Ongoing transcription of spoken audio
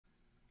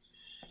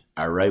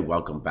All right,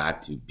 welcome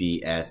back to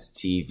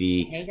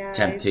BSTV. Hey guys.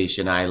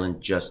 Temptation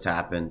Island just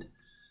happened.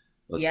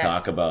 Let's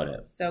talk about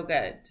it. So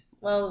good.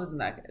 Well, it wasn't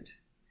that good.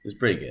 It was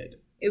pretty good.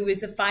 It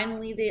was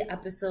finally the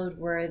episode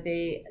where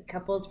the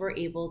couples were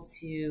able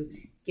to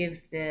give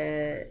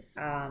the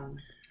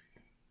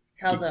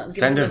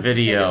send a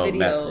video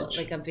message,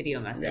 like a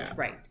video message, yeah.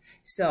 Right?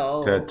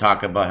 So to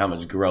talk about how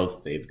much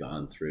growth they've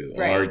gone through,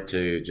 right. Or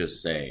to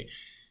just say,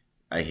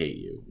 "I hate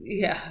you."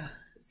 Yeah.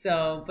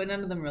 So, but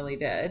none of them really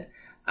did.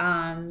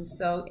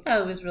 So yeah,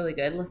 it was really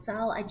good.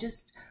 LaSalle, I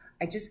just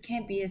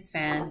can't be his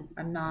fan.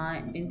 I'm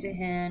not into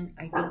him.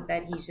 I think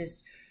that he's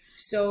just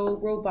so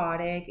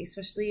robotic,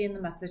 especially in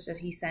the message that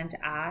he sent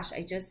to Ash.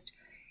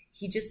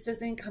 He just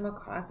doesn't come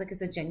across like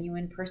as a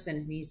genuine person.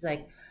 And he's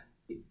like,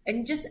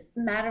 and just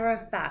matter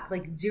of fact,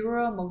 like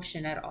zero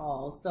emotion at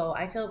all. So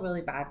I feel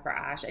really bad for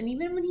Ash. And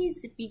even when he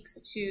speaks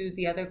to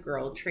the other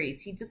girl,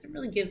 Trace, he doesn't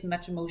really give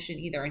much emotion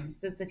either. And he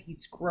says that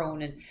he's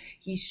grown and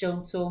he's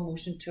shown so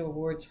emotion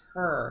towards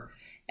her.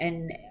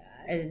 And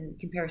in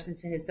comparison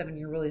to his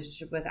 7-year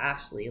relationship with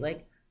Ashley,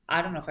 like,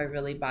 I don't know if I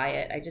really buy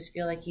it. I just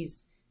feel like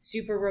he's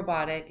super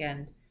robotic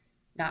and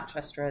not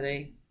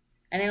trustworthy.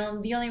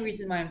 And the only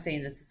reason why I'm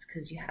saying this is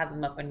because you have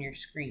him up on your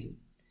screen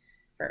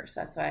first.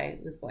 That's why I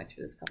was going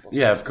through this couple.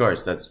 Yeah, of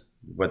course. That's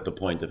what the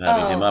point of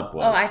having him up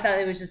was. Oh, I thought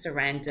it was just a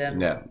random,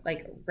 no.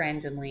 Like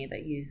randomly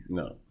that you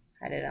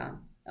had it on.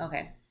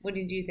 Okay. What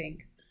did you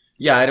think?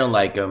 Yeah, I don't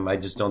like him. I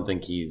just don't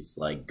think he's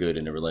like good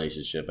in a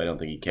relationship. I don't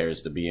think he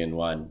cares to be in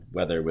one,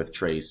 whether with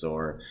Trace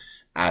or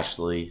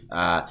Ashley.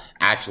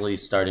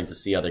 Ashley's starting to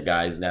see other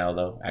guys now,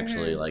 though.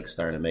 Actually, like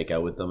starting to make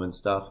out with them and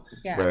stuff.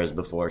 Yeah. Whereas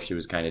before she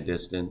was kind of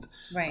distant.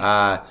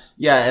 Right.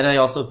 Yeah, and I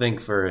also think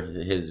for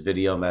his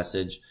video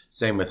message,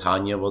 same with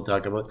Hanya, we'll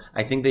talk about.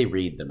 I think they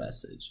read the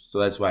message, so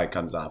that's why it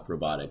comes off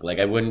robotic. Like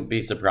I wouldn't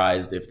be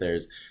surprised if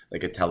there's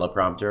like a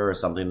teleprompter or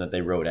something that they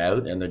wrote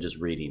out and they're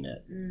just reading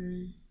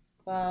it.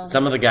 Well,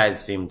 some of the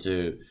guys seem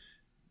to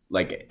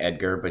like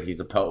Edgar, but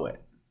he's a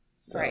poet.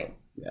 So, right.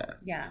 Yeah.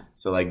 Yeah.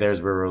 So like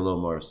theirs were a little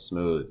more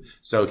smooth.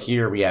 So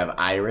here we have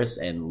Iris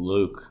and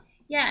Luke.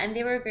 Yeah, and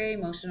they were very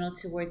emotional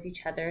towards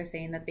each other,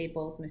 saying that they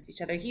both missed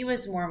each other. He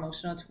was more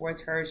emotional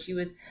towards her. She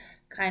was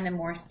kind of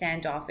more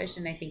standoffish,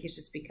 and I think it's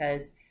just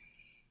because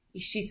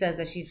she says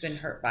that she's been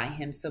hurt by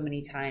him so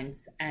many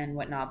times and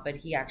whatnot, but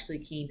he actually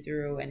came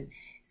through and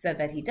said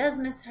that he does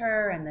miss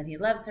her and that he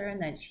loves her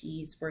and that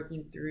he's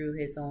working through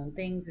his own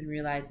things and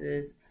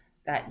realizes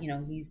that, you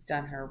know, he's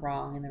done her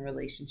wrong in the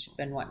relationship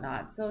and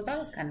whatnot. So that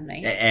was kind of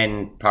nice.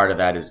 And part of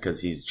that is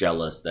because he's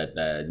jealous that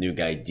the new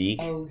guy,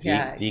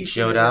 Deke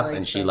showed up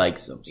and she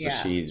likes him. So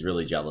she's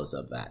really jealous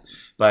of that.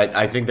 But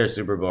I think they're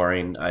super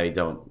boring. I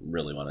don't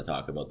really want to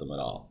talk about them at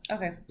all.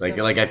 Okay.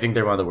 Like I think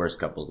they're one of the worst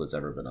couples that's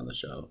ever been on the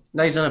show.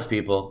 Nice enough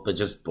people, but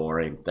just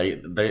boring. They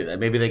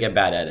maybe they get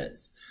bad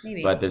edits.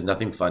 Maybe. But there's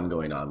nothing fun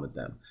going on with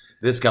them.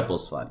 This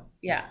couple's fun.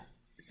 Yeah.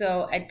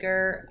 So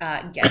Edgar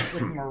gets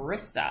with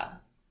Marissa.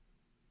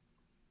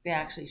 They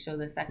actually show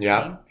the sex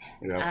scene.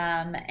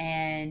 Yeah.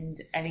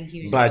 And I think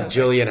he was But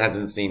Jillian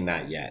hasn't seen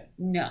that yet.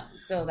 No.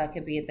 So that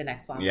could be at the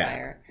next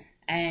bonfire. Yeah.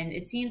 And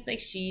it seems like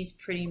she's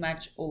pretty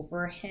much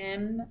over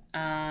him.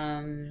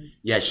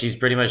 Yeah, she's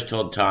pretty much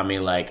told Tommy,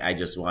 like, I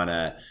just want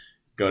to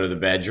go to the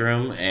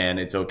bedroom and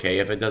it's okay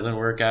if it doesn't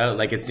work out.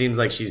 Like, it seems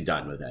like she's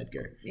done with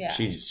Edgar. Yeah.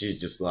 She's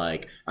just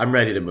like, I'm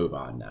ready to move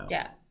on now.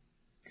 Yeah.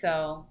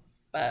 So,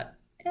 but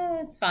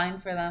it's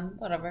fine for them.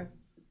 Whatever.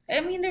 I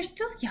mean, they're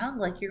still young.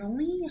 Like, you're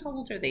only, how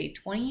old are they?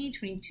 20,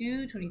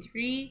 22,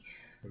 23?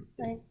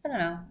 Like, I don't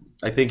know.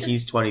 I think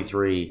he's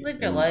 23.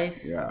 Live your life.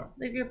 Yeah.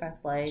 Live your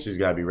best life. She's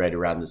got to be right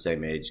around the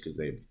same age because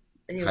they've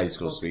high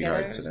school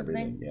sweethearts and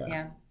everything. Yeah.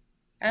 Yeah.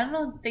 I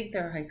don't think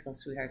they're high school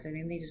sweethearts. I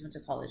think they just went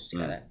to college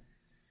together.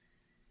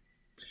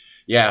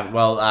 Yeah,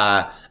 well,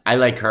 I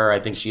like her.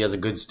 I think she has a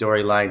good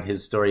storyline.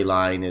 His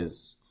storyline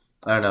is,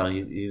 I don't know,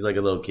 he's like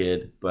a little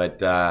kid,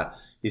 but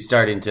he's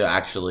starting to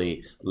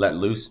actually let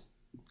loose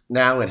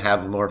now and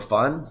have more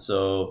fun.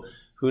 So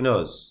who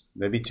knows?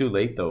 Maybe too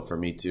late though for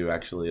me to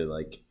actually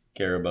like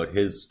care about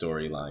his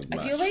storyline much.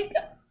 I feel like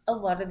a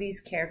lot of these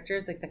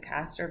characters, like the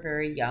cast, are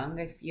very young.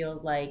 I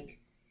feel like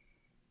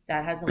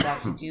that has a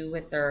lot to do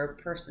with their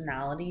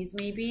personalities,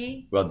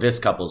 maybe. Well, this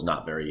couple's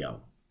not very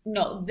young.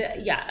 No,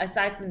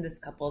 aside from this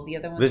couple, the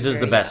other one. This is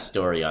the best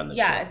story on the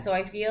show. Yeah, so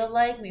I feel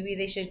like maybe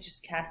they should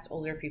just cast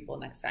older people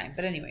next time.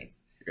 But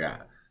anyways. Yeah.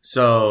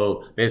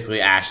 So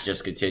basically Ash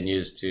just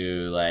continues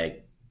to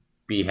like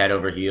be head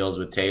over heels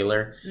with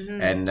Taylor.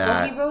 And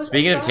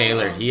speaking of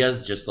Taylor, he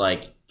has just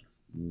like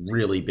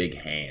really big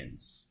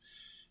hands.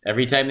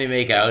 Every time they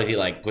make out, he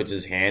like puts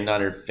his hand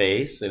on her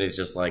face and it's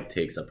just like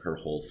takes up her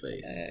whole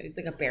face. It's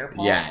like a bear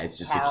paw. Yeah, it's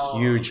just a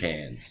huge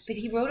hands. But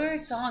he wrote her a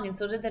song and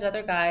so did that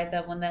other guy,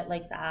 the one that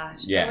likes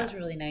Ash. Yeah. That was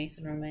really nice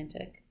and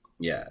romantic.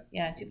 Yeah.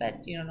 Yeah, too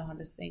bad you don't know how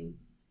to sing.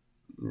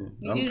 I'm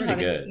pretty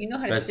good. You know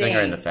how to Best sing.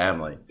 singer in the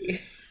family.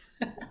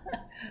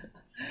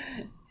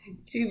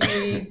 To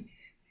be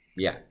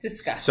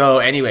discussed. So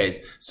anyways,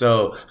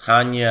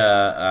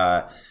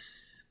 Hanya,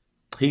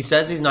 he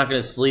says he's not going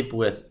to sleep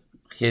with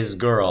his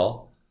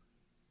girl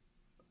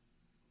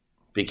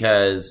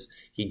because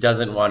he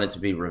doesn't want it to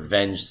be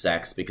revenge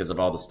sex because of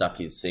all the stuff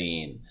he's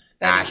seen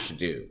Ash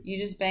do. You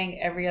just bang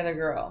every other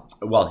girl.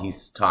 Well,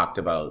 he's talked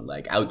about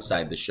like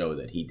outside the show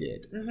that he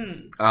did.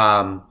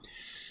 And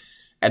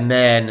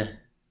then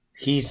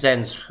he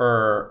sends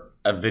her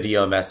a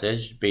video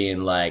message being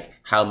like,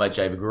 how much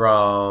I've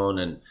grown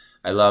and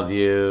I love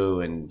you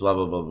and blah,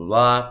 blah, blah, blah,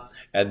 blah.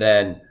 And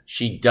then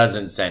she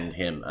doesn't send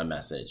him a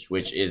message,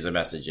 which is a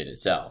message in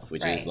itself,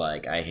 which is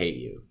like, I hate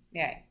you.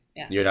 Yeah.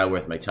 Yeah. You're not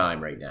worth my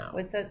time right now.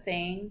 What's that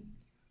saying?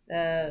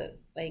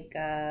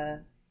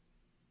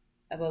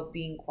 About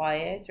being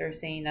quiet or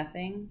saying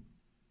nothing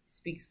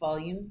speaks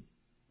volumes.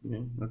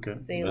 Okay.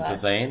 Say that's less.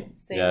 a saying?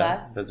 Say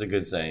less. That's a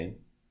good saying.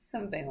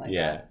 Something like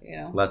that. You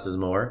know? Less is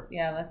more?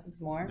 Yeah, less is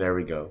more. There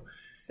we go.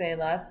 Say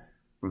less.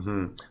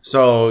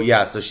 So,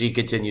 so she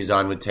continues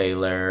on with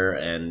Taylor,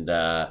 and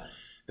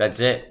that's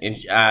it.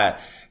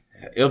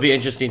 It'll be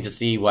interesting to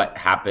see what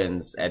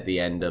happens at the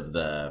end of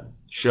the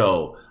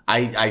show.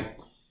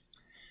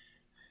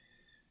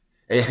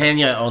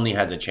 Hanya only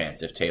has a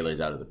chance if Taylor's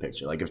out of the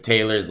picture. Like, if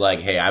Taylor's like,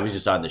 hey, I was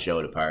just on the show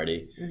to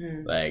party.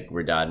 Like,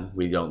 we're done.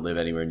 We don't live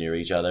anywhere near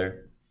each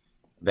other.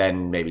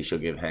 Then maybe she'll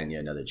give Hanya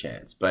another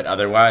chance. But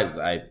otherwise,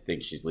 I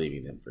think she's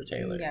leaving him for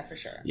Taylor. Yeah, for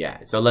sure.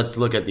 Yeah. So let's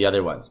look at the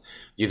other ones.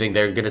 Do you think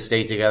they're going to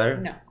stay together?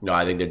 No. No,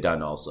 I think they're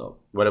done also.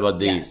 What about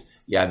these?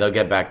 Yes. Yeah, they'll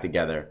get back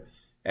together.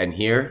 And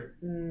here?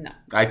 No.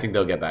 I think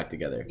they'll get back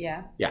together.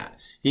 Yeah? Yeah.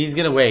 He's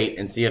going to wait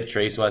and see if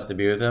Trace wants to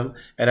be with him.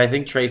 And I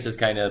think Trace is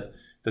kind of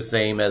the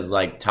same as,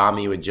 like,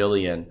 Tommy with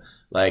Jillian.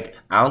 Like,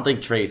 I don't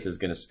think Trace is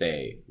going to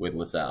stay with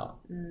LaSalle.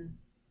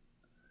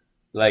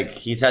 Like,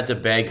 he's had to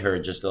beg her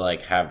just to,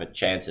 like, have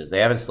chances. They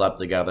haven't slept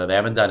together. They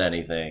haven't done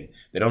anything.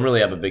 They don't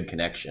really have a big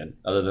connection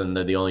other than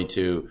they're the only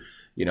two,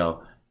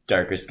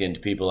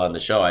 darker-skinned people on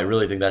the show. I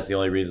really think that's the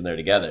only reason they're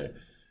together.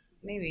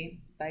 Maybe.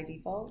 By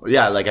default?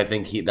 Yeah, like, I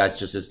think that's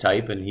just his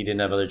type, and he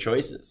didn't have other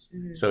choices.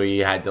 So he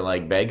had to,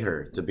 like, beg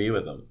her to be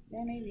with him.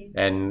 Yeah, maybe.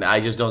 And I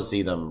just don't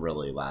see them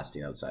really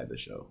lasting outside the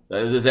show.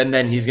 And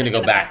then he's going to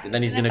go back. And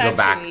then he's going to go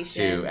back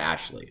to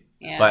Ashley.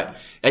 Yeah. But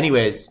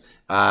anyways...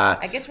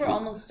 I guess we're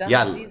almost done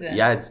this season.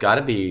 Yeah, it's got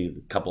to be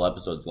a couple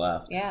episodes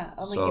left. Yeah.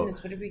 Oh, my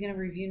goodness. What are we going to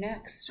review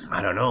next?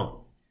 I don't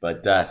know.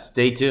 But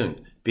stay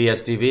tuned.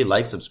 BSTV,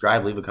 like,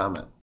 subscribe, leave a comment.